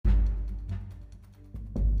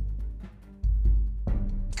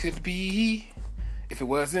could be if it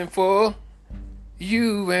wasn't for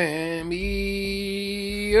you and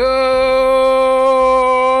me. Oh,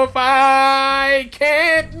 if I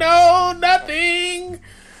can't know nothing,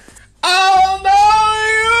 I'll know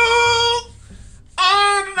you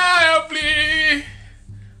undeniably,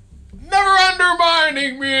 never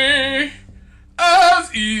undermining me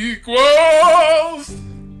as equals.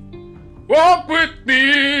 Walk with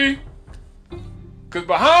me, 'cause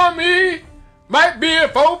behind me might be a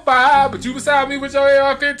 4-5, but you beside me with your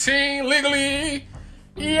AR-15 legally.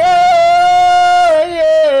 Yeah.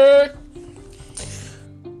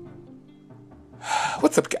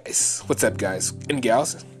 What's up, guys? What's up, guys and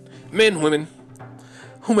gals? Men, women,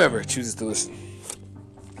 whomever chooses to listen.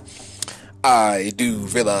 I do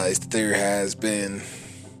realize that there has been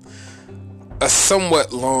a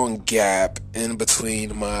somewhat long gap in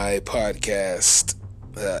between my podcast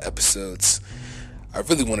episodes. I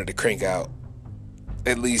really wanted to crank out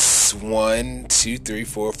at least 1, 2, 3,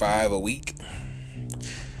 4, 5 a week.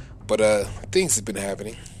 But things have been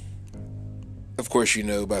happening. Of course, you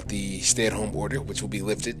know about the stay-at-home order, which will be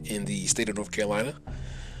lifted in the state of North Carolina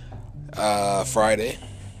Friday.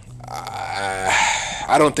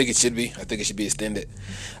 I don't think it should be. I think it should be extended.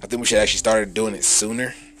 I think we should actually start doing it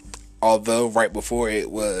sooner. Although right before it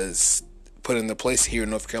was put into place here in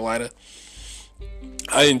North Carolina,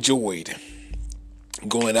 I enjoyed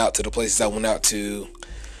going out to the places I went out to,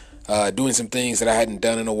 doing some things that I hadn't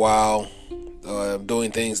done in a while,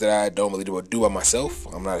 doing things that I don't really do by myself.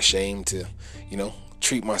 I'm not ashamed to,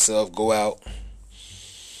 treat myself, go out,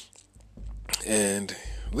 and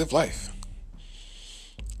live life.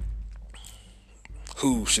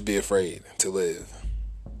 Who should be afraid to live?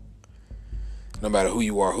 No matter who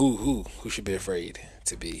you are, who should be afraid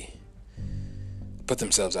to put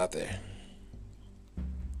themselves out there,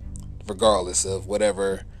 regardless of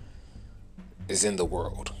whatever is in the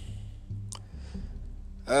world.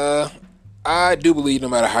 I do believe no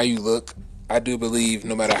matter how you look, I do believe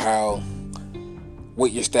no matter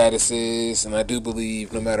what your status is, and I do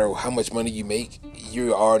believe no matter how much money you make,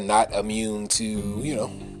 you are not immune to,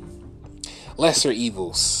 lesser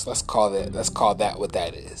evils. Let's call that what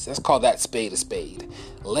that is. Let's call that spade a spade.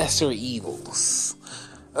 Lesser evils.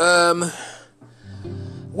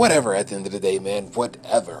 Whatever at the end of the day, man.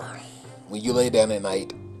 Whatever. When you lay down at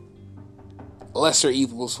night, lesser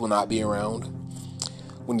evils will not be around.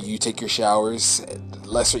 When you take your showers,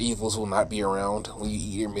 lesser evils will not be around. When you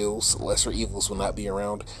eat your meals, lesser evils will not be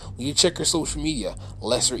around. When you check your social media,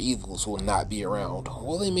 lesser evils will not be around.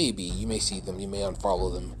 Well, they may be. You may see them. You may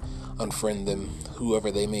unfollow them, unfriend them,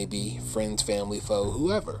 whoever they may be, friends, family, foe,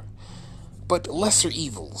 whoever. But lesser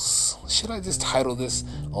evils. Should I just title this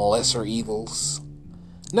Lesser Evils?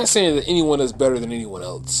 I'm not saying that anyone is better than anyone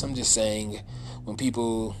else. I'm just saying when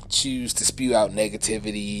people choose to spew out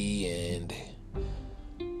negativity and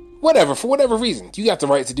whatever, for whatever reason, you got the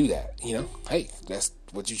right to do that. Hey, that's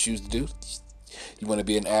what you choose to do. You want to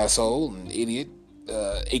be an asshole, an idiot,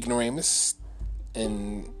 ignoramus,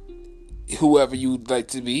 and whoever you'd like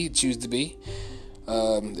to be, choose to be.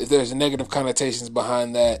 If there's negative connotations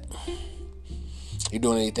behind that, you're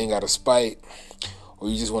doing anything out of spite, or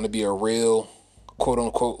you just want to be a real,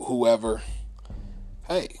 quote-unquote, whoever,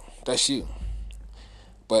 hey, that's you.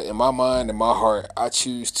 But in my mind, in my heart, I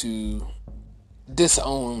choose to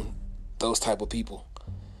disown those type of people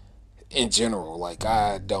in general. Like,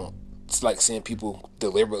 I don't like seeing people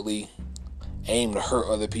deliberately aim to hurt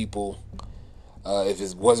other people. If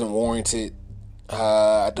it wasn't warranted,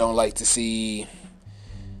 I don't like to see.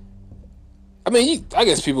 I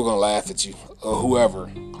guess people are gonna laugh at you or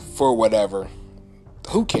whoever for whatever.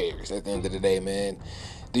 Who cares at the end of the day, man?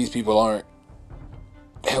 These people aren't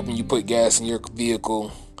helping you put gas in your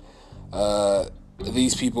vehicle.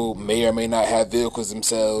 These people may or may not have vehicles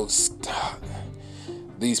themselves.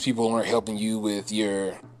 These people aren't helping you with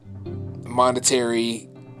your mandatory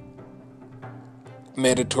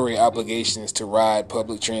obligations to ride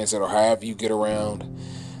public transit or however you get around.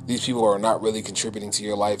 These people are not really contributing to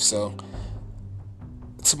your life. So,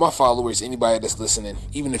 to my followers, anybody that's listening,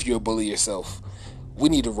 even if you're a bully yourself, we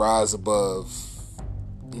need to rise above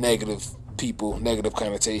negative people, negative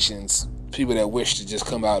connotations, people that wish to just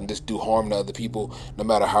come out and just do harm to other people, no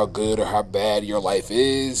matter how good or how bad your life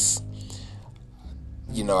is.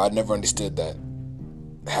 I never understood that.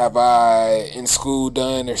 Have I in school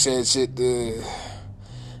done or said shit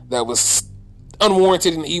that was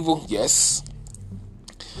unwarranted and evil? Yes.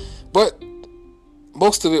 But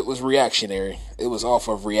most of it was reactionary. It was off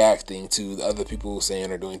of reacting to the other people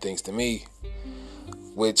saying or doing things to me,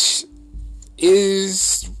 which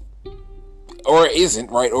is or isn't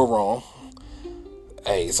right or wrong.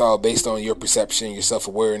 hey, it's all based on your perception, your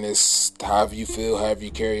self-awareness, however you feel, however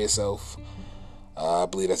you carry yourself. I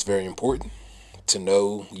believe that's very important, to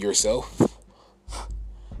know yourself.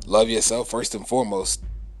 Love yourself first and foremost.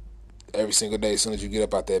 Every single day, as soon as you get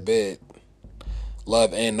up out that bed,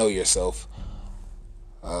 love and know yourself.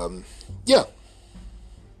 Yeah,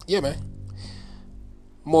 man.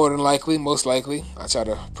 More than likely, most likely, I try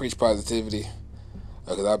to preach positivity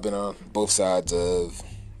because I've been on both sides of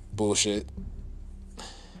bullshit,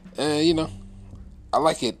 and I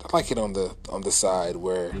like it. I like it on the side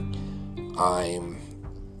where I'm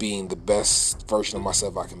being the best version of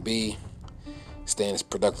myself I can be, staying as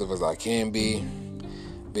productive as I can be,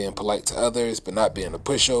 being polite to others, but not being a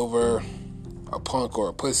pushover, a punk, or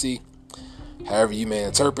a pussy. However you may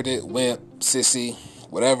interpret it, wimp, sissy,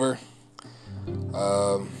 whatever.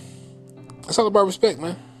 It's all about respect,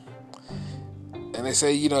 man. And they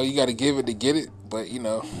say, you got to give it to get it, but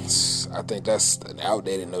I think that's an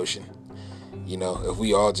outdated notion. If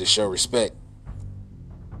we all just show respect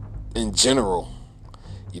in general,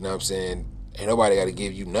 what I'm saying, ain't nobody got to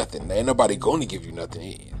give you nothing. Ain't nobody going to give you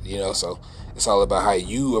nothing, so it's all about how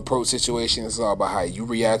you approach situations. It's all about how you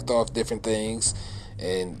react off different things,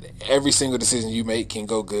 and every single decision you make can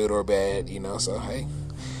go good or bad, so hey,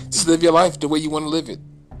 just live your life the way you want to live it,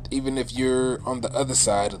 even if you're on the other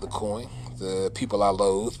side of the coin. The people I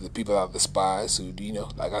loathe, the people I despise, who,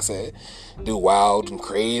 like I said, do wild and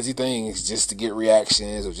crazy things just to get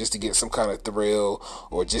reactions, or just to get some kind of thrill,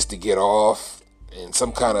 or just to get off in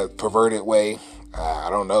some kind of perverted way. I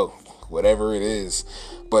don't know, whatever it is.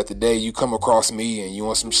 But the day you come across me and you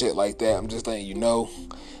want some shit like that, I'm just letting you know,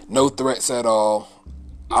 no threats at all.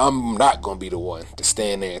 I'm not gonna be the one to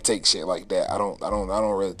stand there and take shit like that. I don't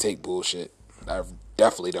really take bullshit. I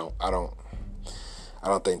definitely don't. I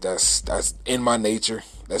don't think that's in my nature.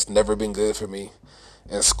 That's never been good for me.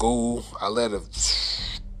 In school, I let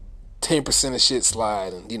 10% of shit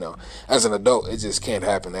slide, and as an adult, it just can't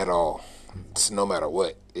happen at all. It's no matter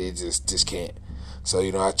what, it just can't. So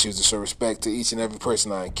I choose to show respect to each and every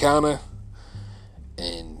person I encounter,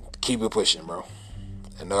 and keep it pushing, bro.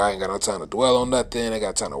 And no, I ain't got no time to dwell on nothing. I ain't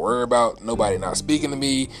got time to worry about nobody not speaking to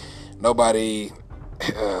me, nobody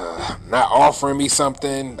not offering me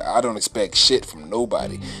something. I don't expect shit from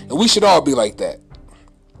nobody, and we should all be like that.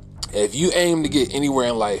 If you aim to get anywhere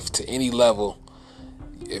in life, to any level,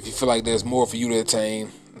 if you feel like there's more for you to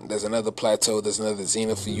attain, there's another plateau, there's another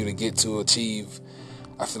zenith for you to get to achieve,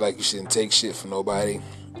 I feel like you shouldn't take shit from nobody.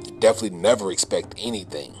 Definitely never expect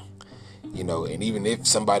anything, and even if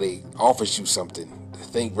somebody offers you something,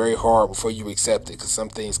 think very hard before you accept it, because some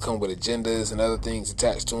things come with agendas and other things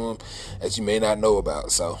attached to them that you may not know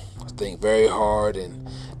about. So think very hard, and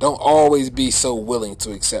don't always be so willing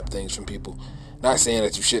to accept things from people. Not saying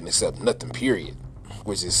that you shouldn't accept nothing, period,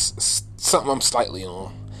 which is something I'm slightly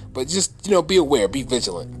on, but just be aware, be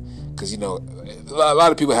vigilant, because a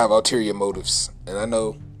lot of people have ulterior motives, and I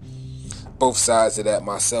know both sides of that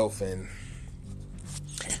myself, and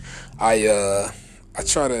I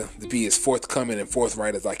try to be as forthcoming and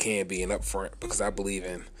forthright as I can be and upfront, because I believe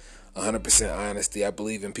in 100% honesty. I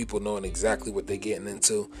believe in people knowing exactly what they're getting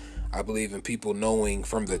into. I believe in people knowing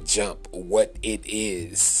from the jump what it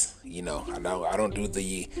is. I don't do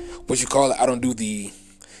the, I don't do the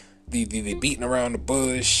beating around the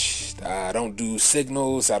bush. I don't do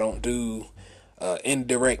signals. I don't do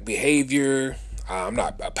indirect behavior. I'm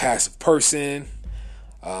not a passive person.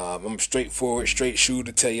 I'm straightforward, straight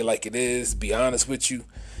shooter, tell you like it is, be honest with you,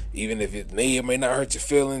 even if it may or may not hurt your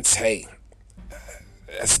feelings. Hey,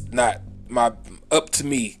 that's not up to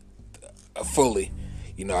me fully.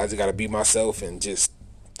 I just gotta be myself and just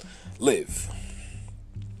live.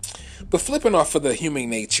 But flipping off of the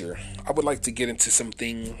human nature, I would like to get into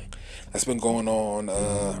something that's been going on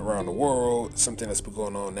around the world, something that's been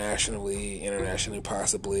going on nationally, internationally,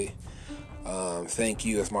 possibly. Thank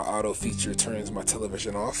you, as my auto feature turns my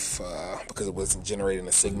television off because it wasn't generating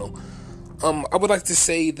a signal. I would like to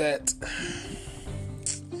say that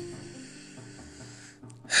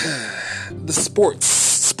the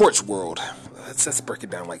sports world, let's break it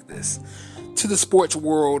down like this. To the sports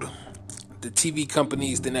world, the TV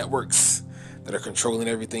companies, the networks that are controlling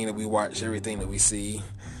everything that we watch, everything that we see,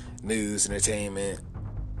 news, entertainment,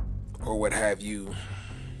 or what have you,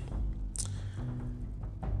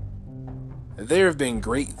 there have been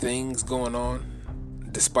great things going on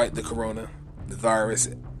despite the corona, the virus,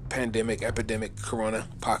 pandemic, epidemic, corona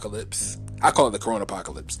apocalypse. I call it the corona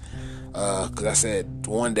apocalypse because I said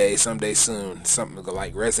one day, someday soon, something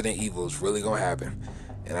like Resident Evil is really going to happen.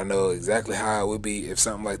 And I know exactly how it would be if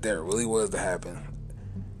something like that really was to happen.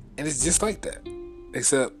 And it's just like that.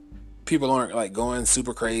 Except people aren't like going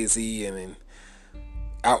super crazy and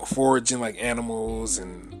out foraging like animals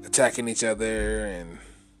and attacking each other, and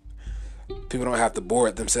people don't have to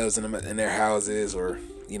board themselves in their houses, or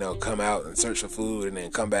come out and search for food and then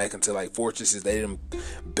come back into like fortresses they didn't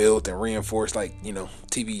built and reinforced, like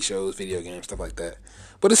TV shows, video games, stuff like that.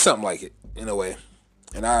 But it's something like it in a way.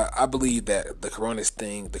 And I believe that the corona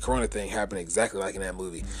thing happened exactly like in that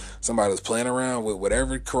movie. Somebody was playing around with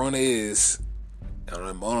whatever corona is on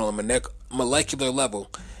a molecular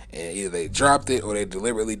level, and either they dropped it or they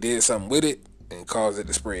deliberately did something with it and caused it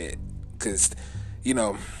to spread. Because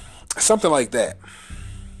something like that,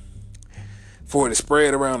 for it to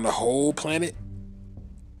spread around the whole planet,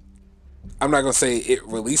 I'm not going to say it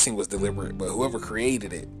releasing was deliberate, but whoever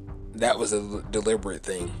created it, that was a deliberate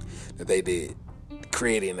thing that they did,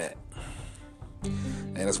 creating that.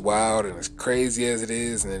 And as wild and as crazy as it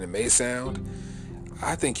is, and it may sound,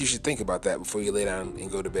 I think you should think about that before you lay down and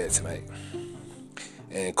go to bed tonight.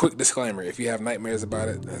 And quick disclaimer, if you have nightmares about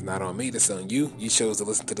it, that's not on me, that's on you. You chose to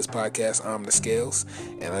listen to this podcast. I'm the Scales,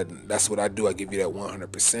 and that's what I do. I give you that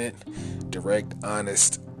 100% direct,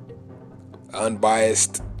 honest,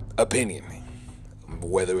 unbiased opinion.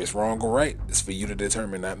 Whether it's wrong or right, it's for you to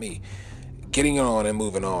determine, not me. Getting on and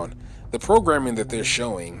moving on. The programming that they're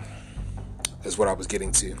showing is what I was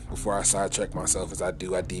getting to before I sidetrack myself, as I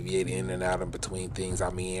do. I deviate in and out in between things.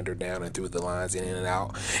 I meander down and through the lines, in and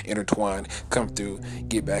out, intertwine, come through,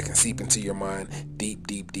 get back and seep into your mind, deep,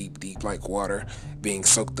 deep, deep, deep, like water being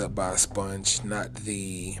soaked up by a sponge, not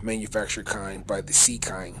the manufactured kind, by the sea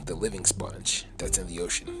kind, the living sponge that's in the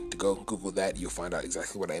ocean. To go Google that, you'll find out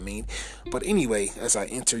exactly what I mean. But anyway, as I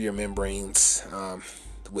enter your membranes,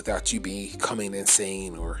 without you becoming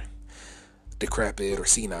insane or decrepit or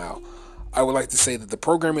senile, I would like to say that the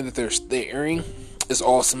programming that they're airing is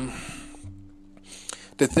awesome.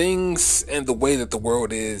 The things and the way that the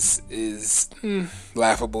world is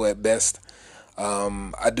laughable at best.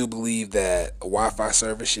 I do believe that a Wi-Fi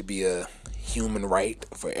service should be a human right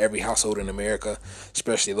for every household in America,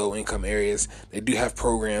 especially low-income areas. They do have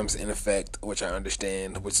programs in effect, which I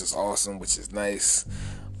understand, which is awesome, which is nice.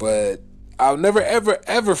 But I'll never, ever,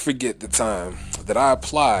 ever forget the time that I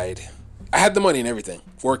applied. I had the money and everything,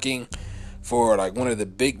 working for like one of the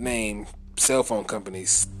big name cell phone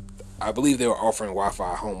companies. I believe they were offering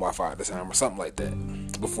Wi-Fi, home Wi-Fi at the time, or something like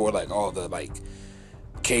that, before like all the like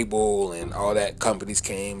cable and all that companies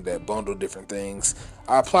came that bundled different things.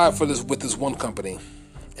 I applied for this with this one company,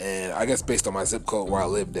 and I guess based on my zip code where I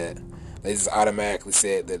lived at, they just automatically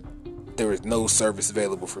said that there was no service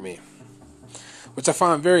available for me, which I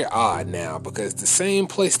find very odd now, because the same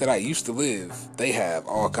place that I used to live, they have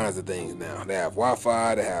all kinds of things now. They have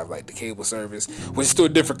Wi-Fi, they have like the cable service, which is still a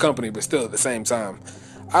different company, but still at the same time.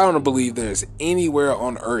 I don't believe there's anywhere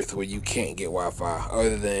on Earth where you can't get Wi-Fi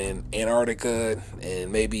other than Antarctica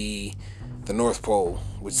and maybe the North Pole,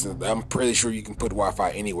 which I'm pretty sure you can put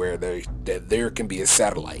Wi-Fi anywhere that there can be a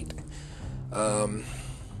satellite.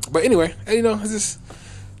 But anyway, it's just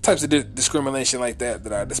types of discrimination like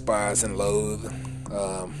that I despise and loathe,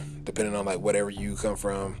 depending on like whatever you come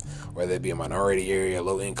from, whether it be a minority area,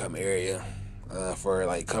 low income area, for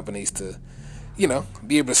like companies to,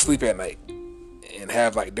 be able to sleep at night and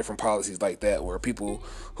have like different policies like that, where people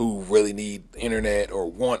who really need internet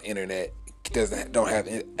or want internet don't have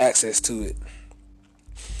access to it.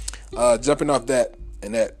 Jumping off that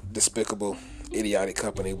and that despicable, idiotic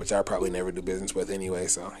company, which I probably never do business with anyway,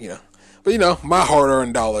 so But my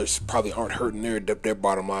hard-earned dollars probably aren't hurting their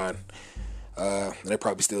bottom line. They're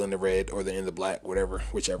probably still in the red, or they're in the black,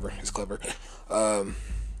 whichever is clever. But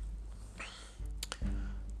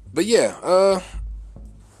yeah.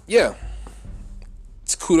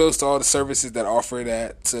 It's kudos to all the services that offer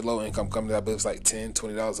that to low-income companies. I believe it's like $10,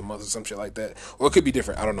 $20 a month or some shit like that. Or it could be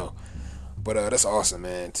different. I don't know. But that's awesome,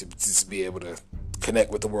 man, to just be able to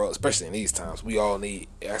connect with the world, especially in these times. We all need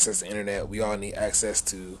access to internet. We all need access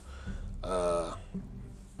to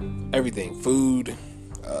everything, food,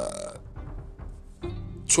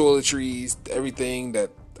 toiletries, everything that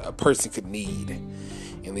a person could need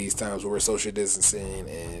in these times where we're social distancing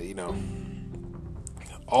and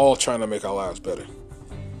all trying to make our lives better.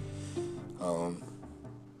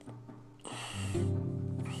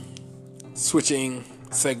 Segueing,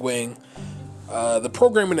 the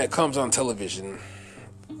programming that comes on television,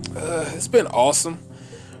 it's been awesome.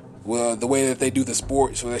 Well, the way that they do the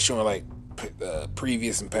sports, where they're showing like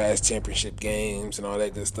previous and past championship games and all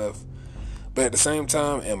that good stuff. But at the same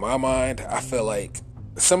time, in my mind, I feel like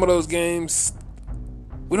some of those games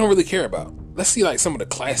we don't really care about. Let's see like some of the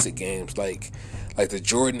classic games, like the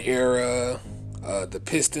Jordan era, the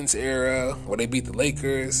Pistons era, where they beat the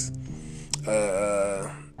Lakers,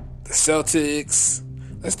 the Celtics,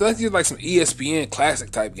 Let's get like some ESPN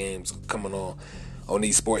classic type games coming on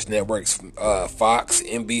these sports networks. Fox,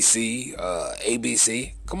 NBC,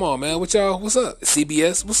 ABC. Come on, man. What's up?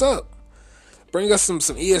 CBS, what's up? Bring us some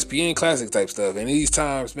ESPN classic type stuff. And these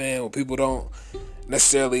times, man, when people don't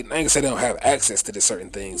necessarily, I ain't gonna say they don't have access to certain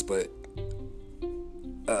things, but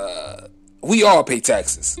we all pay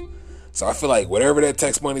taxes. So I feel like whatever that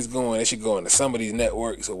tax money's going, it should go into some of these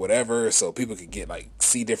networks or whatever, so people could get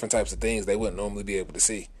see different types of things they wouldn't normally be able to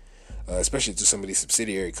see, especially to some of these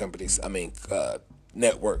subsidiary companies.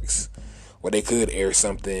 Networks, where they could air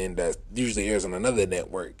something that usually airs on another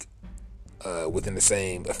network within the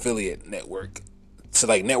same affiliate network. So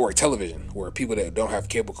like network television, where people that don't have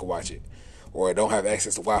cable could watch it or don't have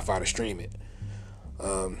access to Wi-Fi to stream it.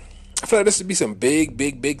 I feel like this would be some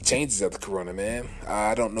big changes after Corona, man.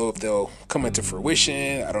 I don't know if they'll come into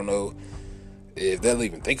fruition. I don't know if they'll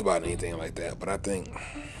even think about anything like that. But I think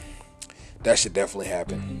that should definitely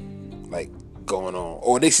happen, going on.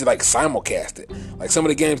 Or they should simulcast it. Like some of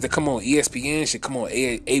the games that come on ESPN should come on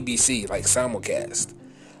ABC, simulcast.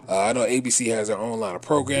 I know ABC has their own line of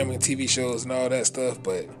programming, TV shows and all that stuff.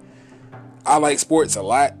 But I like sports a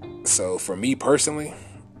lot. So for me personally,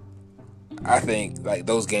 I think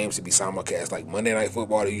those games should be simulcast. Like Monday Night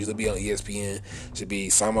Football, they usually be on ESPN, should be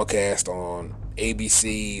simulcast on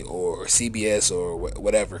ABC or CBS or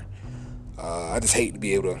whatever. I just hate to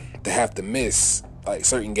be able to have to miss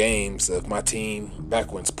certain games of my team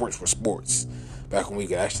back when sports were sports, back when we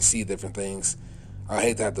could actually see different things. I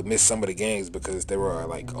hate to have to miss some of the games because they were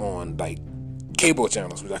on cable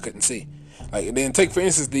channels, which I couldn't see. And then take for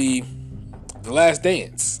instance the Last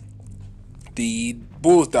Dance, the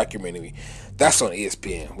Bulls documentary. That's on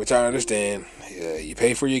ESPN, which I understand. You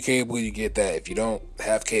pay for your cable, you get that. If you don't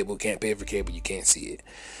have cable, can't pay for cable, you can't see it,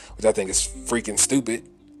 which I think is freaking stupid.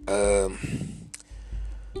 I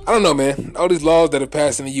don't know, man. All these laws that have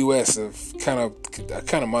passed in the U.S. have kind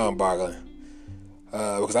of mind-boggling.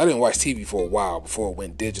 Because I didn't watch TV for a while before it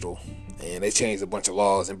went digital, and they changed a bunch of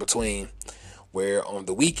laws in between, where on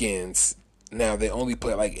the weekends now they only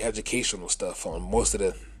put educational stuff on most of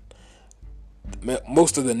the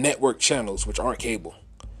network channels, which aren't cable.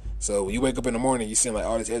 So when you wake up in the morning, you're seeing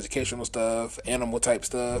all this educational stuff, animal type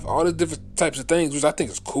stuff, all the different types of things, which I think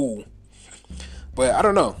is cool. But I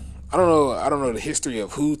don't know the history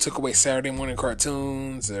of who took away Saturday morning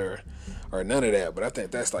cartoons or none of that. But I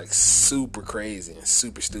think that's super crazy and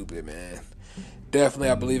super stupid, man. Definitely,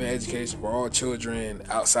 I believe in education for all children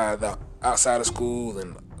outside of school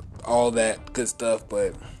and all that good stuff.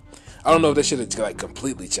 But I don't know if they should have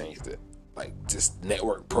completely changed it. Just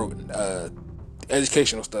network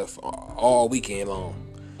educational stuff all weekend long.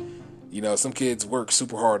 Some kids work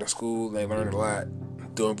super hard in school, they learn a lot,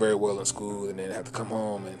 doing very well in school, and then have to come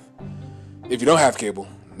home, and if you don't have cable,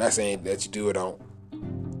 I'm not saying that you do or don't,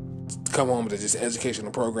 come home to just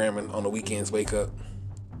educational programming on the weekends, wake up.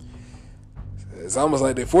 It's almost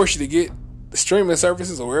like they force you to get the streaming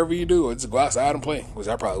services or wherever you do, or just go outside and play, which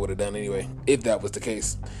I probably would have done anyway, if that was the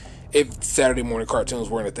case. If Saturday morning cartoons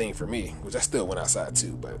weren't a thing for me, which I still went outside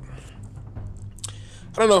too, but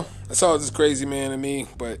I don't know. That's all just crazy, man, to me.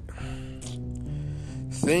 But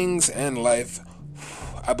things and life,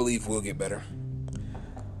 I believe, will get better.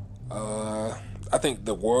 I think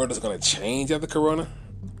the world is going to change after Corona.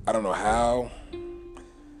 I don't know how,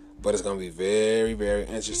 but it's going to be very, very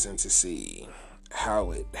interesting to see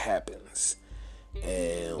how it happens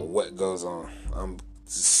and what goes on. I'm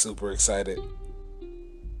super excited.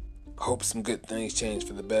 Hope some good things change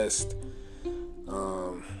for the best.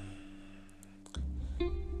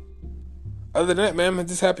 Other than that, man, I'm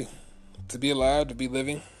just happy to be alive, to be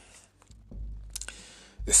living.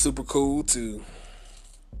 It's super cool to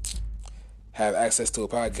have access to a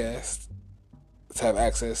podcast, to have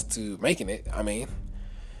access to making it,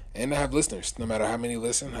 and to have listeners, no matter how many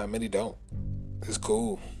listen, how many don't. It's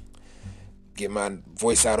cool. Get my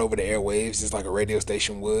voice out over the airwaves just like a radio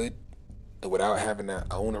station would, without having to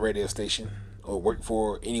own a radio station or work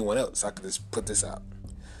for anyone else. I could just put this out,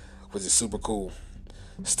 which is super cool.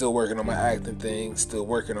 Still working on my acting thing, still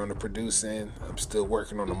working on the producing, I'm still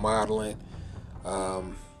working on the modeling.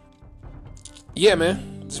 Yeah,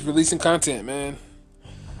 man, just releasing content, man.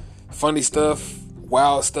 Funny stuff,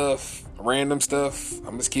 wild stuff, random stuff.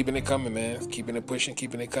 I'm just keeping it coming, man. Keeping it pushing,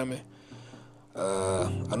 keeping it coming.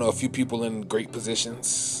 I know a few people in great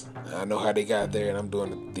positions. I know how they got there, and I'm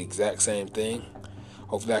doing the exact same thing.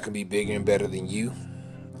 Hopefully I can be bigger and better than you.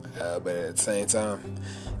 But at the same time,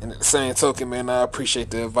 and at the same token, man, I appreciate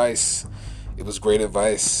the advice. It was great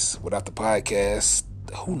advice. Without the podcast,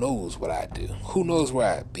 who knows what I'd do? Who knows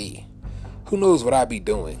where I'd be? who knows what I'd be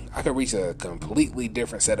doing. I could reach a completely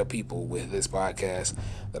different set of people with this podcast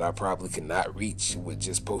that I probably could not reach with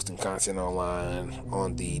just posting content online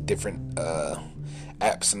on the different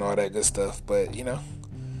apps and all that good stuff. But,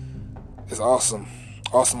 it's awesome.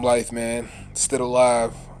 Awesome life, man. Still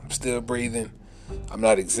alive. I'm still breathing. I'm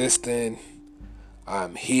not existing.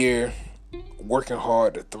 I'm here, working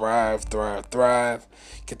hard to thrive.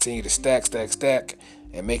 Continue to stack,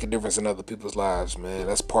 and make a difference in other people's lives, man.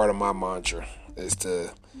 That's part of my mantra, is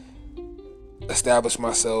to establish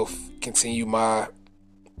myself, continue my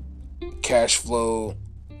cash flow,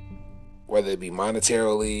 whether it be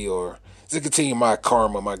monetarily or to continue my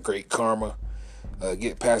karma, my great karma,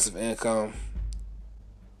 get passive income.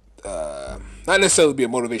 Not necessarily be a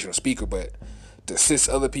motivational speaker, but to assist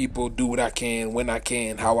other people, do what I can, when I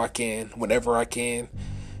can, how I can, whenever I can,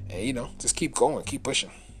 and just keep going, keep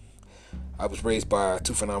pushing. I was raised by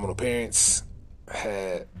two phenomenal parents,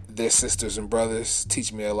 had their sisters and brothers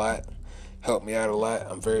teach me a lot, helped me out a lot.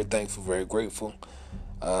 I'm very thankful, very grateful.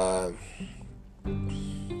 I'm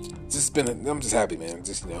just happy, man.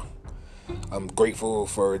 I'm grateful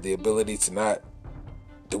for the ability to not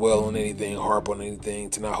dwell on anything, harp on anything,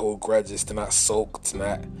 to not hold grudges, to not sulk, to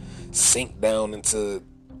not sink down into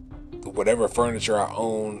whatever furniture I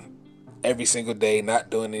own every single day, not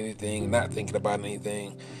doing anything, not thinking about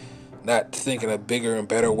anything, not thinking of bigger and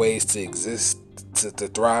better ways to exist, to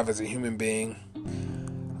thrive as a human being.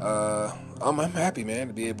 I'm happy, man,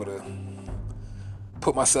 to be able to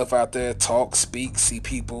put myself out there, talk, speak, see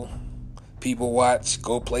people watch,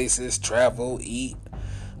 go places, travel, eat,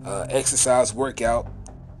 exercise, work out,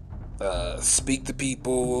 speak to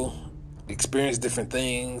people, experience different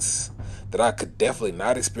things that I could definitely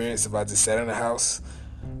not experience if I just sat in the house.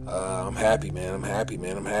 I'm happy, man. I'm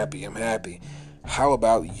happy. How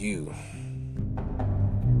about you?